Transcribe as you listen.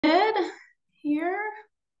here.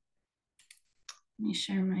 Let me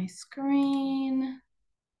share my screen.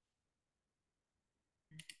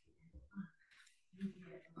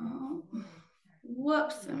 Oh,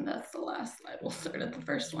 whoops, and that's the last slide. We'll start at the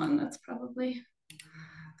first one. That's probably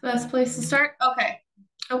the best place to start. Okay.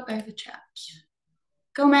 Oh, I have a chat.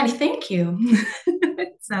 Go, Maddie. Thank you.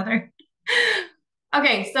 It's Heather.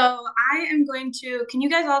 Okay, so I am going to, can you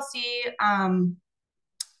guys all see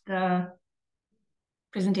the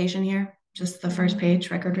presentation here? Just the first page,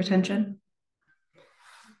 record retention?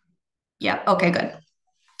 Yeah, okay, good.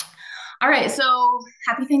 All right, so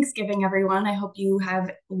happy Thanksgiving, everyone. I hope you have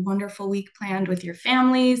a wonderful week planned with your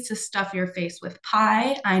families to stuff your face with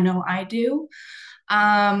pie. I know I do.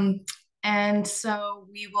 And so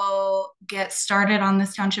we will get started on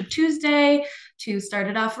this Township Tuesday to start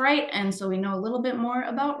it off right. And so we know a little bit more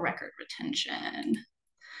about record retention.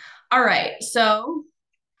 All right, so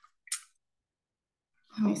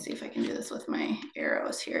let me see if I can do this with my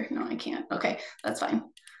arrows here. No, I can't. Okay, that's fine.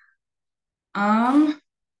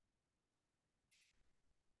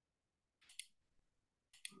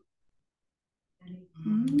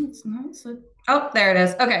 It's not so. Oh, there it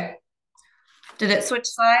is. Okay. Did it switch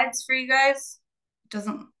slides for you guys? It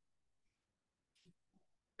doesn't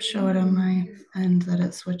show it on my end that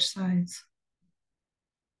it switched sides.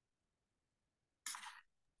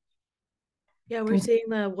 Yeah, we're seeing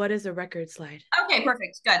the what is a record slide. Okay,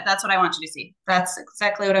 perfect. Good. That's what I want you to see. That's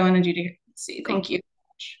exactly what I wanted you to see. Thank you.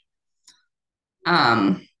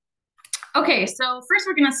 Okay, so first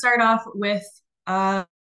we're going to start off with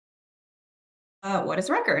what is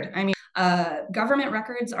a record? I mean, government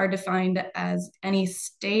records are defined as any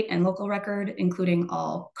state and local record, including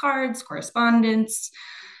all cards, correspondence,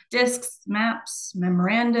 discs, maps,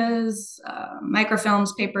 memorandas,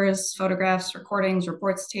 microfilms, papers, photographs, recordings,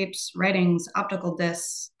 reports, tapes, writings, optical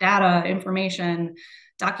discs, data, information,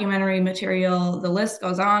 documentary material. The list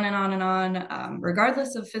goes on and on and on,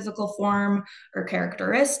 regardless of physical form or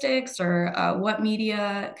characteristics or what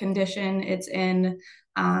media condition it's in.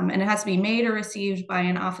 And it has to be made or received by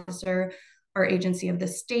an officer or agency of the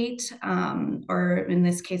state, or in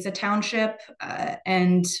this case, a township,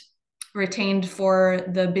 and retained for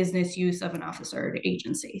the business use of an officer or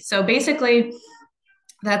agency. So basically,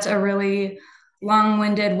 that's a really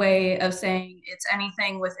long-winded way of saying it's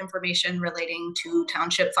anything with information relating to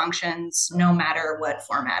township functions, no matter what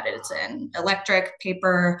format it's in: electric,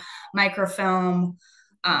 paper, microfilm,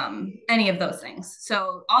 any of those things.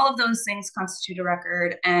 So all of those things constitute a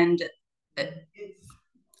record, and it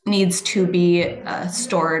needs to be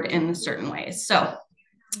stored in certain ways. So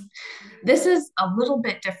this is a little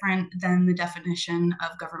bit different than the definition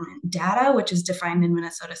of government data, which is defined in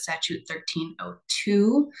Minnesota Statute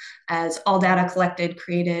 1302 as all data collected,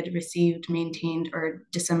 created, received, maintained, or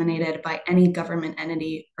disseminated by any government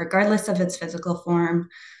entity, regardless of its physical form,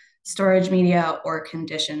 storage media, or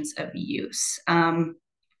conditions of use.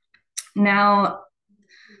 Now,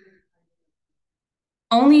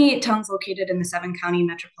 only towns located in the 7-county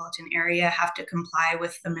metropolitan area have to comply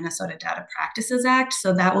with the Minnesota Data Practices Act.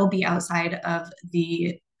 So that will be outside of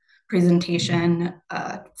the presentation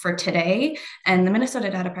for today. And the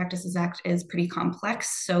Minnesota Data Practices Act is pretty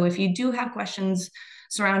complex. So if you do have questions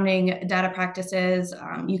surrounding data practices,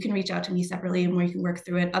 you can reach out to me separately and we can work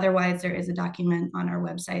through it. Otherwise, there is a document on our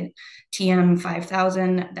website, TM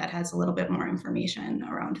 5000, that has a little bit more information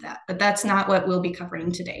around that. But that's not what we'll be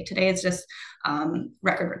covering today. Today is just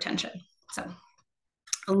record retention. So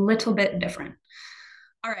a little bit different.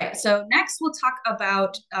 All right, so next we'll talk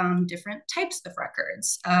about different types of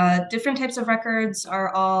records. Different types of records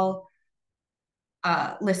are all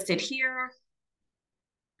listed here.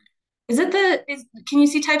 Can you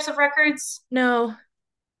see types of records? No.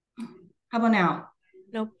 How about now?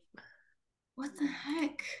 Nope. What the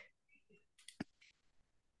heck?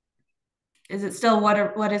 Is it still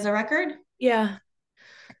what is a record? Yeah.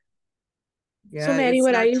 Yeah, so Maddie,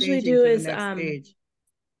 what I usually do is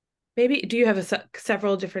maybe do you have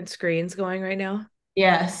several different screens going right now?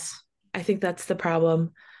 Yes. I think that's the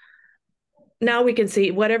problem. Now we can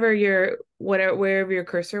see wherever your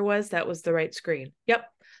cursor was, that was the right screen. Yep.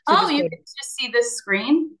 So you can just see this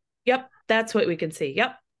screen? Yep, that's what we can see.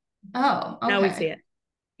 Yep. Oh, okay. Now we see it.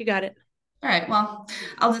 You got it. All right, well,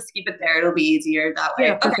 I'll just keep it there. It'll be easier that way.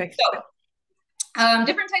 Yeah, perfect. Okay, so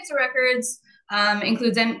different types of records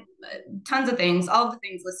includes tons of things, all of the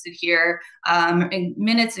things listed here.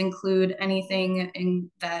 Minutes include anything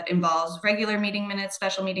that involves regular meeting minutes,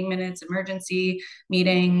 special meeting minutes, emergency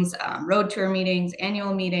meetings, road tour meetings,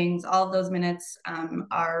 annual meetings. All of those minutes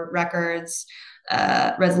are records.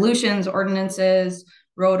 Resolutions, ordinances,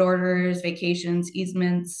 road orders, vacations,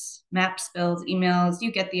 easements, maps, bills, emails.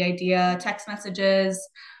 You get the idea. Text messages,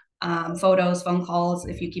 photos, phone calls.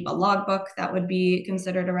 If you keep a logbook, that would be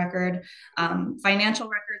considered a record. Financial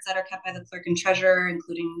records that are kept by the clerk and treasurer,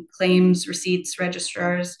 including claims, receipts,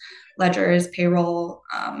 registrars, ledgers, payroll.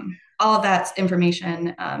 All of that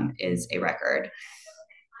information is a record.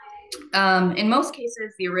 In most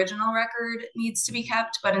cases, the original record needs to be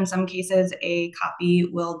kept, but in some cases, a copy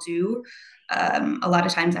will do. A lot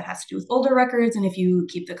of times that has to do with older records, and if you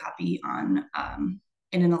keep the copy on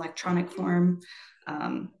in an electronic form,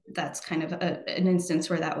 that's kind of an instance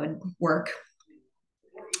where that would work.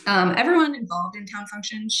 Everyone involved in town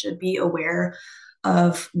functions should be aware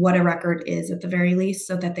of what a record is at the very least,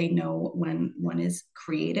 so that they know when one is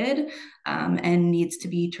created and needs to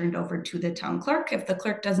be turned over to the town clerk. If the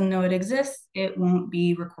clerk doesn't know it exists, it won't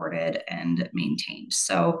be recorded and maintained.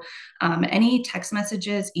 So any text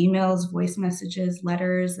messages, emails, voice messages,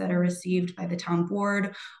 letters that are received by the town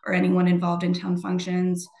board or anyone involved in town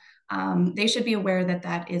functions, they should be aware that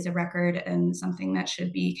that is a record and something that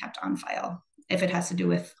should be kept on file if it has to do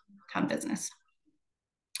with town business.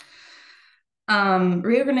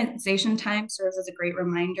 Reorganization time serves as a great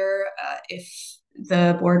reminder if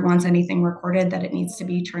the board wants anything recorded that it needs to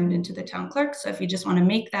be turned into the town clerk. So if you just want to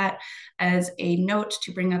make that as a note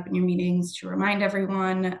to bring up in your meetings to remind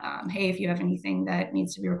everyone, hey, if you have anything that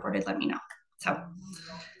needs to be recorded, let me know. So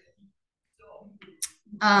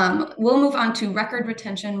we'll move on to record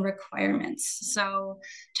retention requirements. So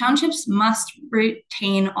townships must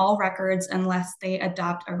retain all records unless they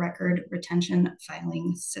adopt a record retention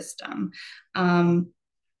filing system.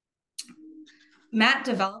 Matt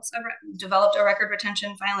developed a record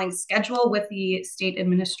retention filing schedule with the State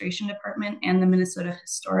Administration Department and the Minnesota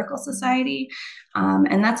Historical Society,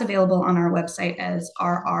 and that's available on our website as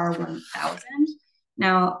RR1000.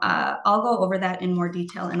 Now, I'll go over that in more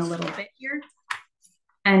detail in a little bit here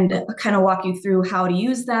and kind of walk you through how to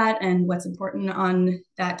use that and what's important on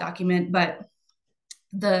that document. But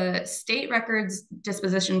the state records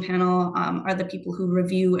disposition panel are the people who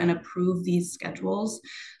review and approve these schedules.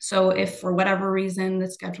 So if for whatever reason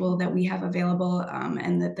the schedule that we have available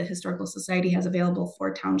and that the Historical Society has available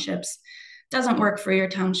for townships doesn't work for your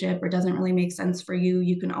township or doesn't really make sense for you,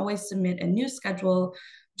 you can always submit a new schedule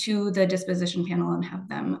to the disposition panel and have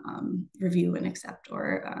them review and accept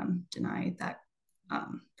or deny that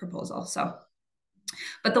proposal. So,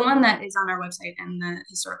 but the one that is on our website and the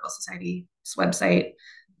Historical Society's website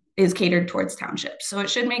is catered towards townships. So it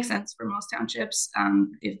should make sense for most townships.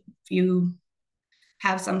 If you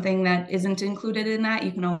have something that isn't included in that,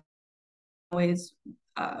 you can always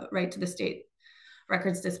write to the state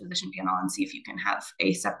records disposition panel and see if you can have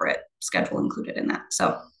a separate schedule included in that.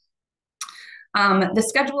 So the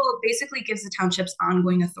schedule basically gives the townships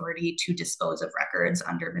ongoing authority to dispose of records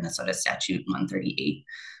under Minnesota Statute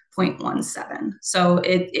 138.17. So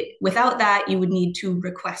without that, you would need to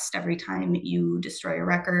request every time you destroy a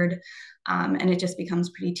record, and it just becomes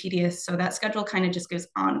pretty tedious. So that schedule kind of just gives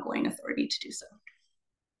ongoing authority to do so.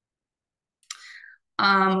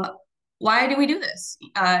 Why do we do this?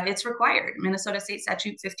 It's required. Minnesota State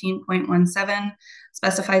Statute 15.17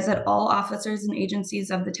 specifies that all officers and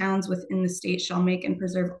agencies of the towns within the state shall make and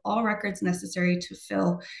preserve all records necessary to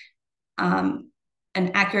fill an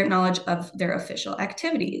accurate knowledge of their official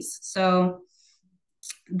activities. So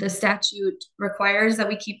the statute requires that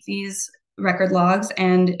we keep these record logs,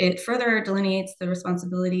 and it further delineates the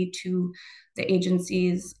responsibility to the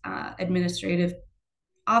agency's administrative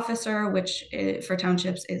officer, which for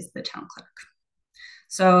townships is the town clerk.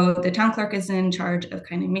 So the town clerk is in charge of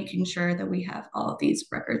kind of making sure that we have all of these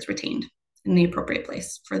records retained in the appropriate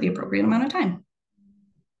place for the appropriate amount of time.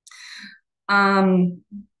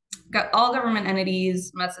 All government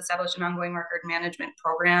entities must establish an ongoing record management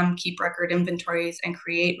program, keep record inventories, and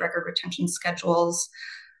create record retention schedules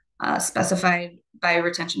specified by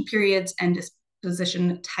retention periods and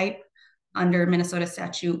disposition type under Minnesota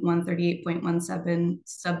Statute 138.17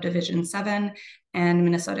 subdivision 7 and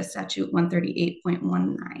Minnesota Statute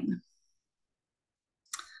 138.19.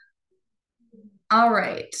 All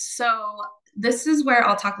right, so this is where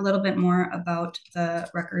I'll talk a little bit more about the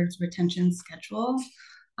records retention schedule.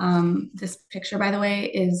 This picture, by the way,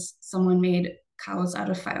 is someone made cows out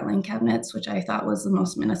of filing cabinets, which I thought was the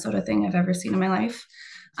most Minnesota thing I've ever seen in my life.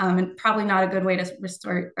 And probably not a good way to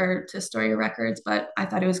restore or to store your records, but I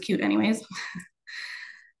thought it was cute anyways.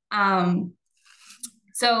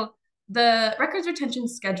 So the records retention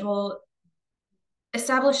schedule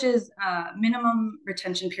establishes minimum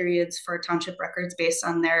retention periods for township records based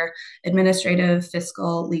on their administrative,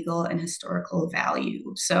 fiscal, legal, and historical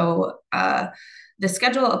value. So The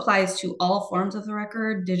schedule applies to all forms of the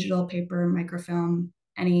record, digital, paper, microfilm,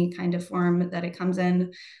 any kind of form that it comes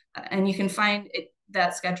in. And you can find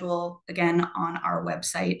that schedule again on our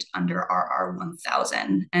website under RR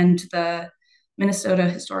 1000. And the Minnesota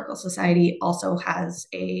Historical Society also has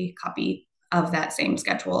a copy of that same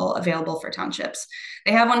schedule available for townships.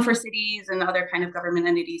 They have one for cities and other kind of government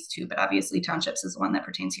entities too, but obviously townships is the one that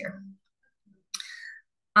pertains here.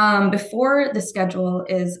 Before the schedule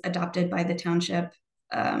is adopted by the township,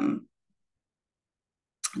 the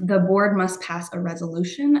board must pass a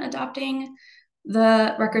resolution adopting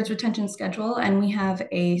the records retention schedule, and we have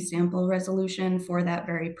a sample resolution for that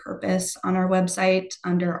very purpose on our website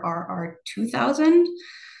under RR 2000.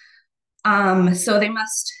 So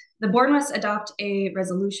the board must adopt a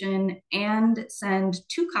resolution and send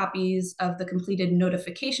 2 copies of the completed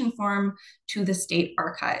notification form to the state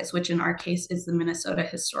archives, which in our case is the Minnesota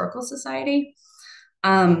Historical Society.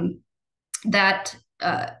 That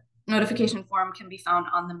notification form can be found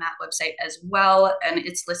on the MAT website as well, and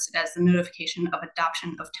it's listed as the notification of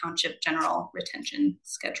adoption of Township General Retention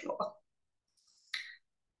Schedule.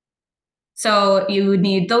 So you would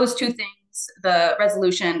need those 2 things, the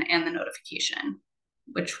resolution and the notification,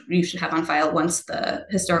 which you should have on file once the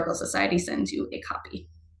Historical Society sends you a copy.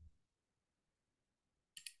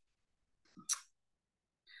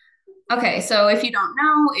 Okay, so if you don't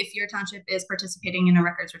know if your township is participating in a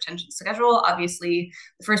records retention schedule, obviously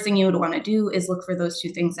the first thing you would want to do is look for those 2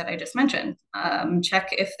 things that I just mentioned. Check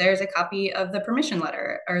if there's a copy of the permission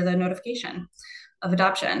letter or the notification of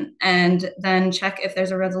adoption, and then check if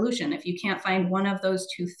there's a resolution. If you can't find one of those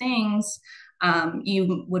 2 things,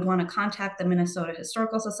 you would want to contact the Minnesota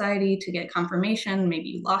Historical Society to get confirmation. Maybe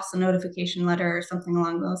you lost the notification letter or something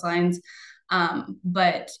along those lines.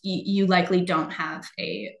 But you likely don't have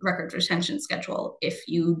a records retention schedule if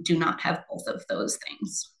you do not have both of those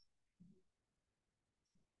things.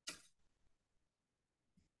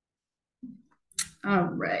 All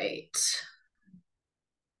right.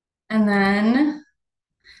 And then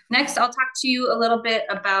next, I'll talk to you a little bit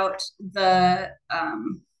about the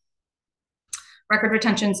record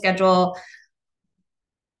retention schedule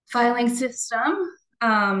filing system.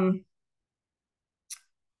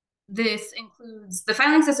 The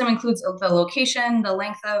filing system includes the location, the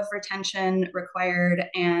length of retention required,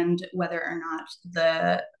 and whether or not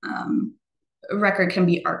the record can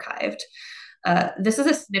be archived. This is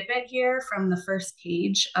a snippet here from the first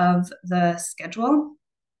page of the schedule.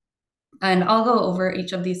 And I'll go over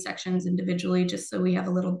each of these sections individually just so we have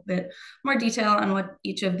a little bit more detail on what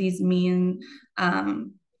each of these mean.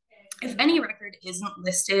 If any record isn't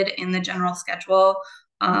listed in the general schedule,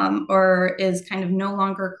 or is kind of no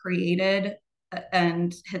longer created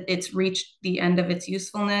and it's reached the end of its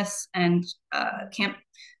usefulness and can't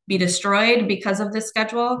be destroyed because of this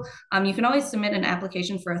schedule, you can always submit an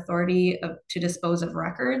application for authority to dispose of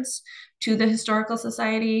records to the Historical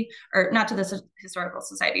Society, or not to the Historical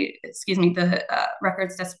Society, excuse me, the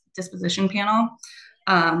Records Disposition Panel.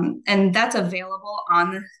 And that's available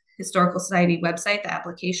on the Historical Society website, the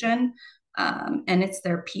application. And it's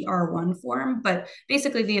their PR1 form. But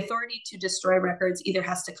basically, the authority to destroy records either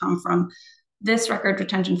has to come from this record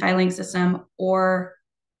retention filing system or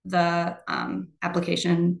the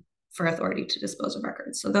application for authority to dispose of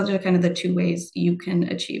records. So those are kind of the 2 ways you can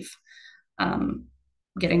achieve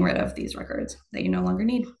getting rid of these records that you no longer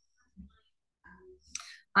need.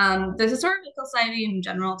 The Historical Society in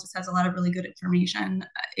general just has a lot of really good information.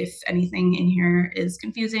 If anything in here is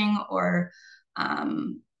confusing, or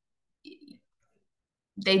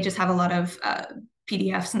they just have a lot of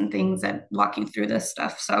PDFs and things that walk you through this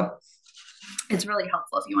stuff. So it's really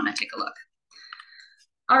helpful if you want to take a look.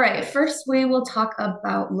 All right, first we will talk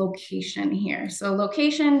about location here. So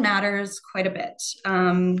location matters quite a bit.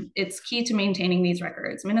 It's key to maintaining these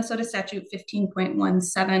records. Minnesota Statute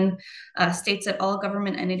 15.17 states that all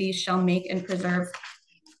government entities shall make and preserve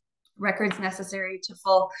records necessary to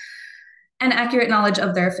full and accurate knowledge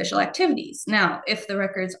of their official activities. Now, if the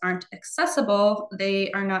records aren't accessible, they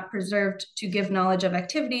are not preserved to give knowledge of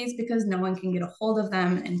activities because no one can get a hold of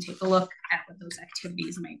them and take a look at what those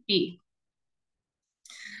activities might be.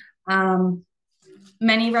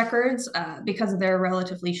 Many records, because of their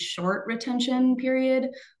relatively short retention period,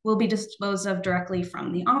 will be disposed of directly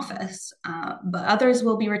from the office, but others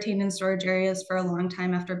will be retained in storage areas for a long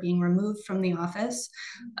time after being removed from the office.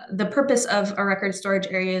 The purpose of a record storage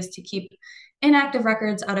area is to keep inactive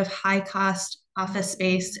records out of high-cost office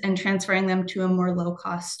space and transferring them to a more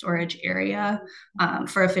low-cost storage area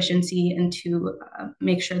for efficiency, and to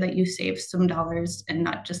make sure that you save some dollars and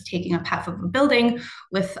not just taking up half of a building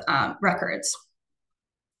with records.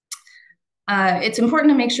 It's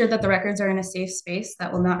important to make sure that the records are in a safe space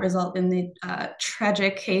that will not result in the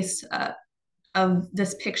tragic case of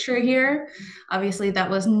this picture here. Obviously, that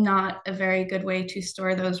was not a very good way to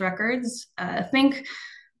store those records. Think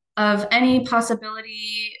of any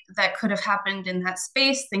possibility that could have happened in that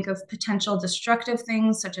space. Think of potential destructive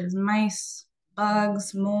things such as mice,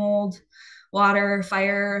 bugs, mold, water,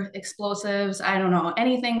 fire, explosives. I don't know,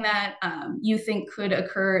 anything that you think could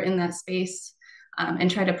occur in that space,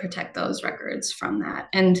 and try to protect those records from that.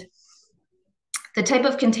 And the type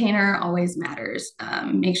of container always matters.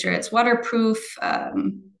 Make sure it's waterproof,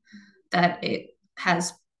 that it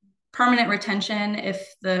has permanent retention if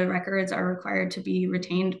the records are required to be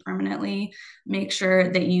retained permanently. Make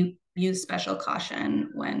sure that you use special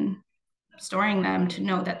caution when storing them to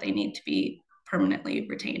know that they need to be permanently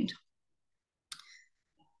retained.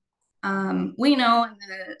 We know, and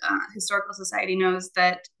the Historical Society knows,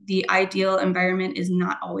 that the ideal environment is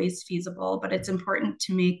not always feasible, but it's important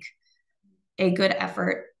to make a good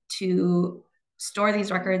effort to store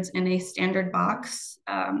these records in a standard box,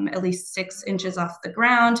 at least 6 inches off the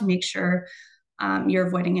ground. Make sure you're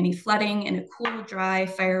avoiding any flooding in a cool, dry,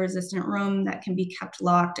 fire-resistant room that can be kept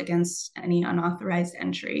locked against any unauthorized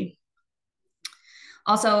entry.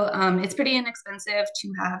 Also, it's pretty inexpensive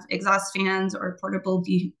to have exhaust fans or portable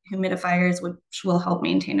dehumidifiers, which will help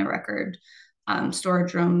maintain a record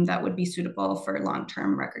storage room that would be suitable for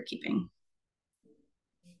long-term record keeping.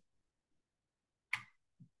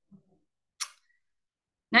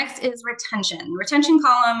 Next is retention. Retention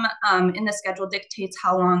column in the schedule dictates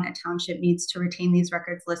how long a township needs to retain these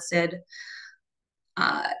records listed.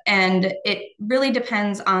 And it really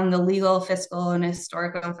depends on the legal, fiscal, and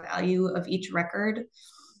historical value of each record.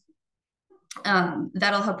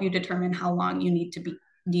 That'll help you determine how long you need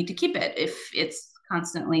to keep it. If it's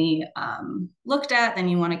constantly looked at, then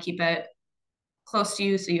you want to keep it close to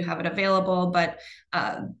you so you have it available. But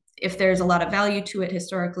if there's a lot of value to it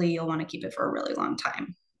historically, you'll want to keep it for a really long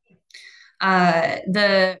time.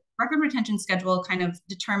 The record retention schedule kind of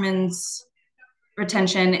determines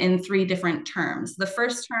retention in 3 different terms. The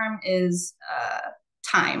first term is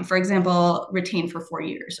time. For example, retain for 4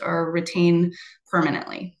 years or retain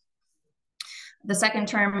permanently. The second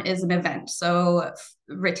term is an event. So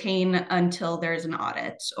retain until there's an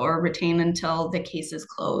audit or retain until the case is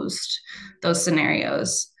closed, those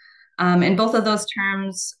scenarios. And both of those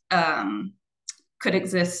terms could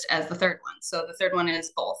exist as the third one. So the third one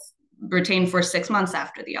is both retain for 6 months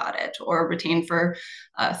after the audit or retain for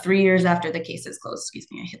 3 years after the case is closed. Excuse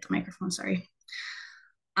me, I hit the microphone, sorry.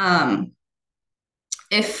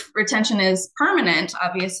 If retention is permanent,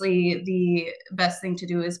 obviously the best thing to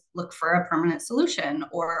do is look for a permanent solution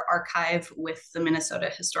or archive with the Minnesota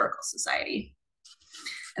Historical Society.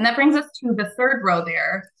 And that brings us to the third row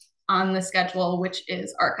there on the schedule, which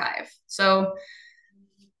is archive. So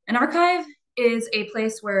an archive is a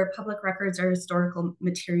place where public records or historical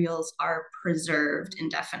materials are preserved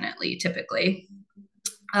indefinitely, typically.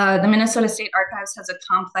 The Minnesota State Archives has a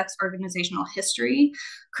complex organizational history.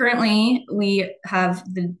 Currently, we have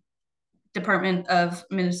the Department of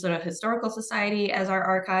Minnesota Historical Society as our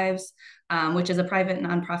archives, which is a private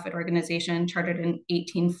nonprofit organization chartered in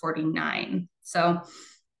 1849. So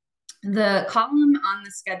the column on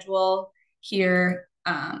the schedule here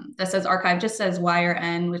that says archive just says Y or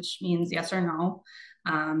N, which means yes or no,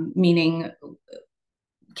 meaning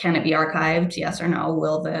can it be archived? Yes or no?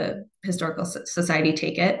 Will the Historical Society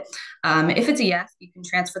take it? If it's a yes, you can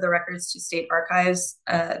transfer the records to state archives.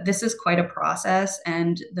 This is quite a process,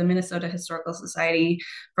 and the Minnesota Historical Society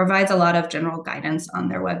provides a lot of general guidance on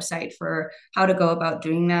their website for how to go about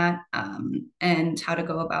doing that, and how to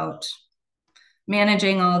go about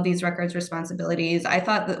managing all of these records responsibilities. I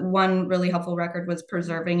thought that one really helpful record was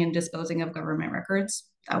preserving and disposing of government records.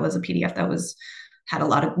 That was a PDF that had a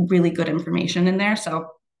lot of really good information in there. So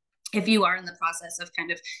if you are in the process of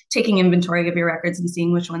kind of taking inventory of your records and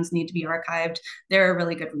seeing which ones need to be archived, they're a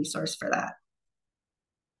really good resource for that.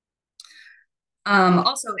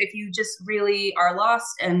 Also, if you just really are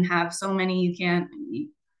lost and have so many you can't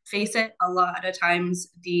face it, a lot of times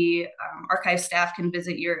the archive staff can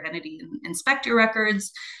visit your entity and inspect your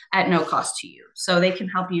records at no cost to you. So they can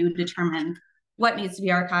help you determine what needs to be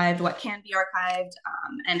archived, what can be archived,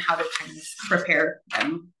 and how to kind of prepare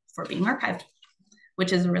them for being archived,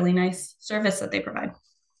 which is a really nice service that they provide.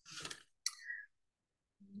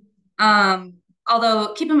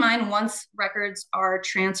 Although keep in mind, once records are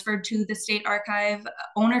transferred to the state archive,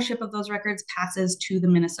 ownership of those records passes to the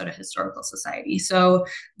Minnesota Historical Society. So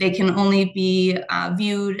they can only be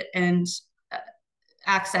viewed and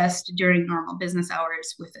accessed during normal business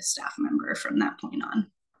hours with a staff member from that point on.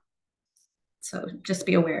 So just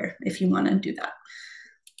be aware if you want to do that.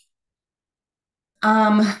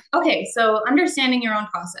 Okay, so understanding your own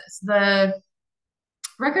process. The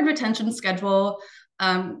record retention schedule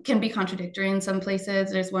can be contradictory in some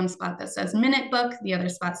places. There's one spot that says minute book, the other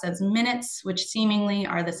spot says minutes, which seemingly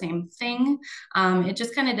are the same thing. It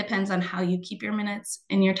just kind of depends on how you keep your minutes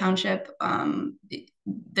in your township.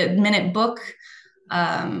 The minute book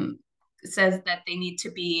says that they need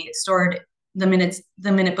to be stored, the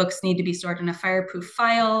minute books need to be stored in a fireproof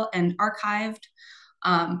file and archived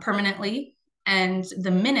permanently. And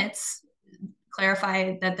the minutes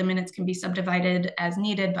clarify that the minutes can be subdivided as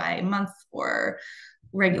needed by month or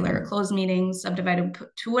regular closed meetings, subdivided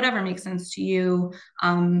to whatever makes sense to you,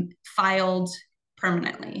 filed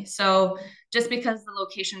permanently. So just because the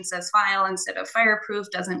location says file instead of fireproof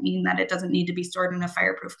doesn't mean that it doesn't need to be stored in a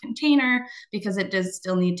fireproof container, because it does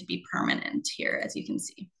still need to be permanent here, as you can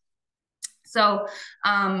see. So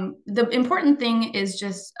the important thing is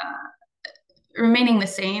just remaining the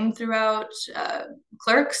same throughout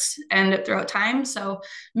clerks and throughout time. So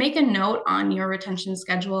make a note on your retention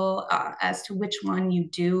schedule as to which one you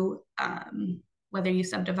do, whether you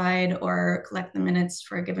subdivide or collect the minutes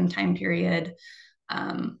for a given time period,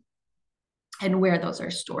 and where those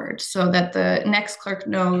are stored, so that the next clerk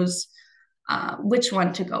knows which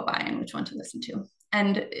one to go by and which one to listen to.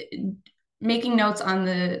 And making notes on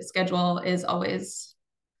the schedule is always,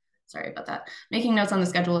 sorry about that. Making notes on the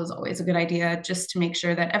schedule is always a good idea, just to make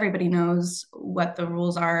sure that everybody knows what the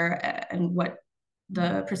rules are and what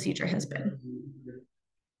the procedure has been.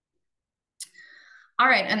 All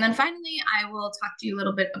right, and then finally, I will talk to you a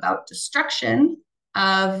little bit about destruction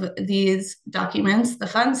of these documents, the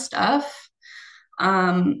fun stuff.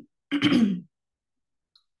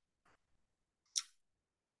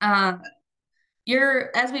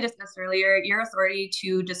 As we discussed earlier, your authority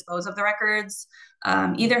to dispose of the records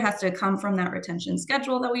either has to come from that retention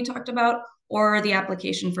schedule that we talked about, or the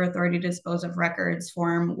application for authority to dispose of records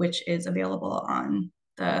form, which is available on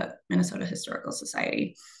the Minnesota Historical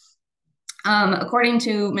Society. According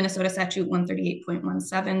to Minnesota Statute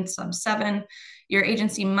 138.17, sub 7, your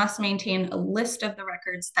agency must maintain a list of the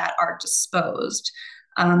records that are disposed.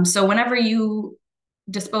 So whenever you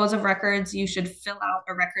dispose of records, you should fill out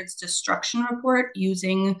a records destruction report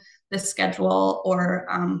using the schedule or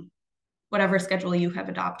whatever schedule you have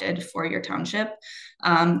adopted for your township.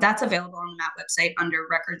 That's available on that website under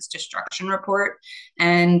records destruction report.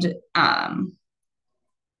 And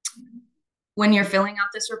when you're filling out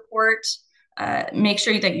this report, make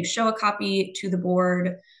sure that you show a copy to the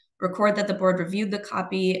board, record that the board reviewed the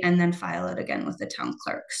copy, and then file it again with the town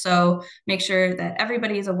clerk. So make sure that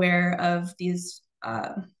everybody is aware of these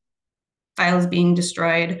files being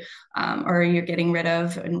destroyed, or you're getting rid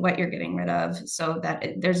of, and what you're getting rid of, so that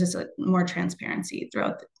there's just more transparency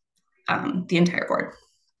throughout the entire board.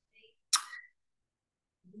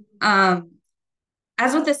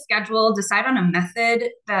 As with the schedule, decide on a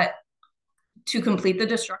method to complete the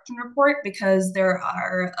destruction report, because there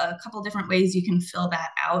are a couple different ways you can fill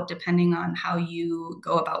that out depending on how you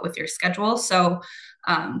go about with your schedule. So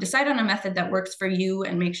decide on a method that works for you,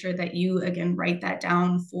 and make sure that you, again, write that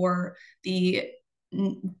down for the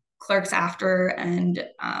clerks after, and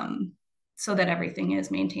so that everything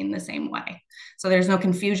is maintained the same way. So there's no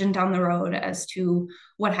confusion down the road as to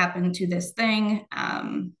what happened to this thing.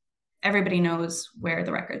 Everybody knows where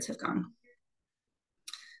the records have gone.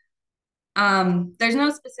 There's no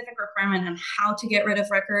specific requirement on how to get rid of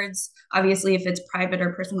records. Obviously, if it's private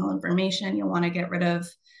or personal information, you'll want to get rid of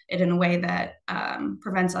it in a way that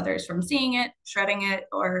prevents others from seeing it, shredding it,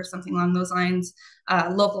 or something along those lines.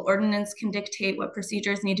 Local ordinance can dictate what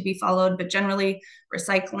procedures need to be followed, but generally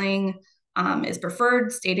recycling is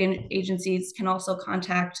preferred. State agencies can also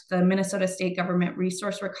contact the Minnesota State Government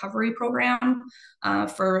Resource Recovery Program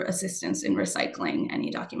for assistance in recycling any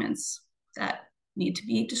documents that need to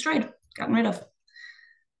be destroyed, gotten rid of.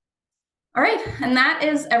 All right, and that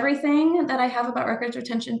is everything that I have about records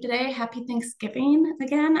retention today. Happy Thanksgiving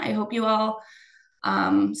again. I hope you all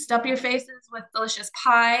stuff your faces with delicious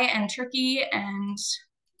pie and turkey, and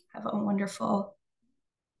have a wonderful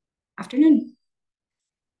afternoon.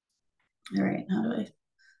 All right, how do I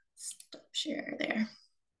stop share there?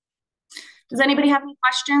 Does anybody have any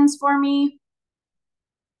questions for me?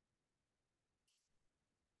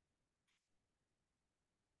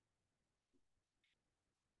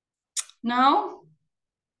 No?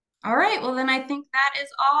 All right, well then I think that is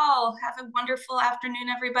all. Have a wonderful afternoon,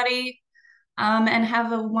 everybody, and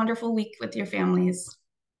have a wonderful week with your families.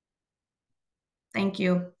 Thank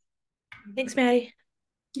you. Thanks, Maddie.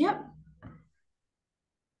 Yep.